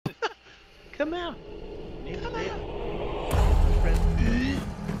Come out. Come out. Friend.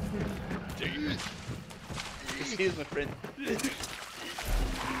 Excuse my friend. He just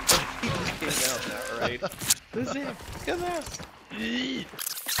came out now, right? Who's it? Come out.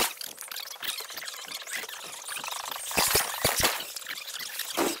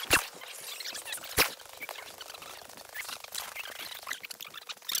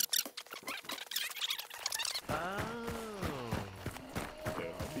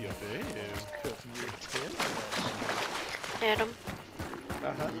 Adam,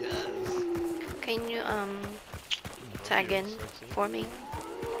 Yes. can you tag in for me?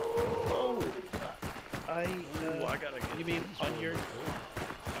 Oh, I gotta get you mean on your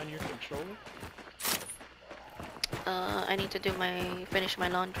controller? I need to finish my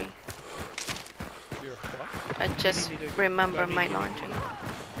laundry. Your what? I just remember my laundry. You need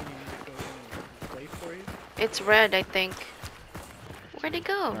me to go and play for you? It's red, I think. Where'd it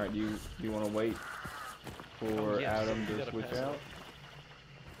go? Alright, you want to wait for yes, Adam you to gotta switch pass it out? on.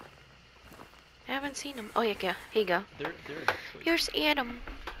 I haven't seen him. Oh yeah, here you go. There. Here's Adam.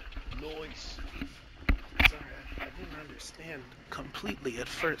 Noise. Sorry, I didn't understand completely at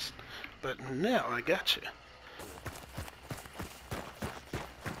first, but now I got you.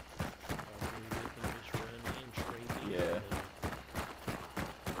 Yeah.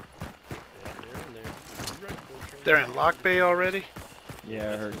 They're in Lock Bay already?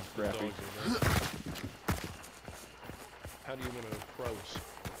 Yeah, I heard Scrappy. How do you want to approach?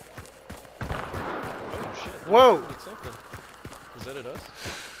 Oh shit. Whoa! It's something. Is that at us?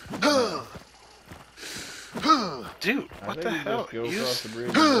 Dude, I what think the you hell? just go You across the bridge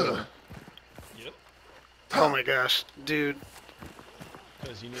and go. Yep. Oh my gosh, dude.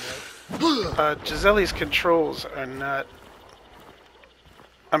 Because you knew that? Giselle's controls are not...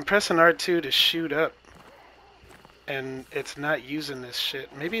 I'm pressing R2 to shoot up, and it's not using this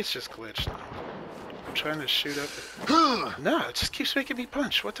shit. Maybe it's just glitched. I'm trying to shoot up. No, it just keeps making me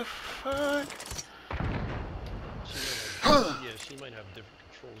punch. What the fuck? She might have different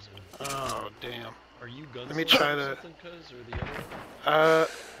controls in. Oh, damn. Are you gunslinger Let me try or to... something, cuz, or the other one?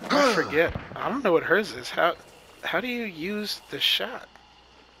 I forget. I don't know what hers is. How do you use the shot?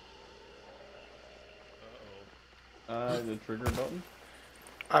 The trigger button?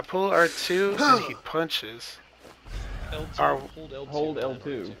 I pull R2 and he punches. L2. Our- Hold L2. Hold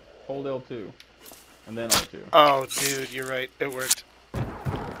L2. Hold L2. And then R2. Oh, dude, you're right. It worked.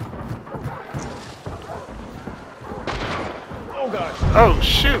 Oh gosh. Oh,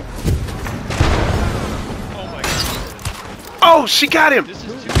 shoot. Oh my god. Oh, she got him. This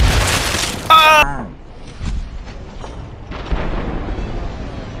is too... Ah!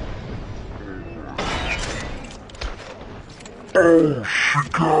 Oh, she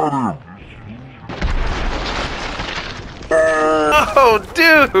got him! Oh,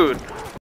 dude.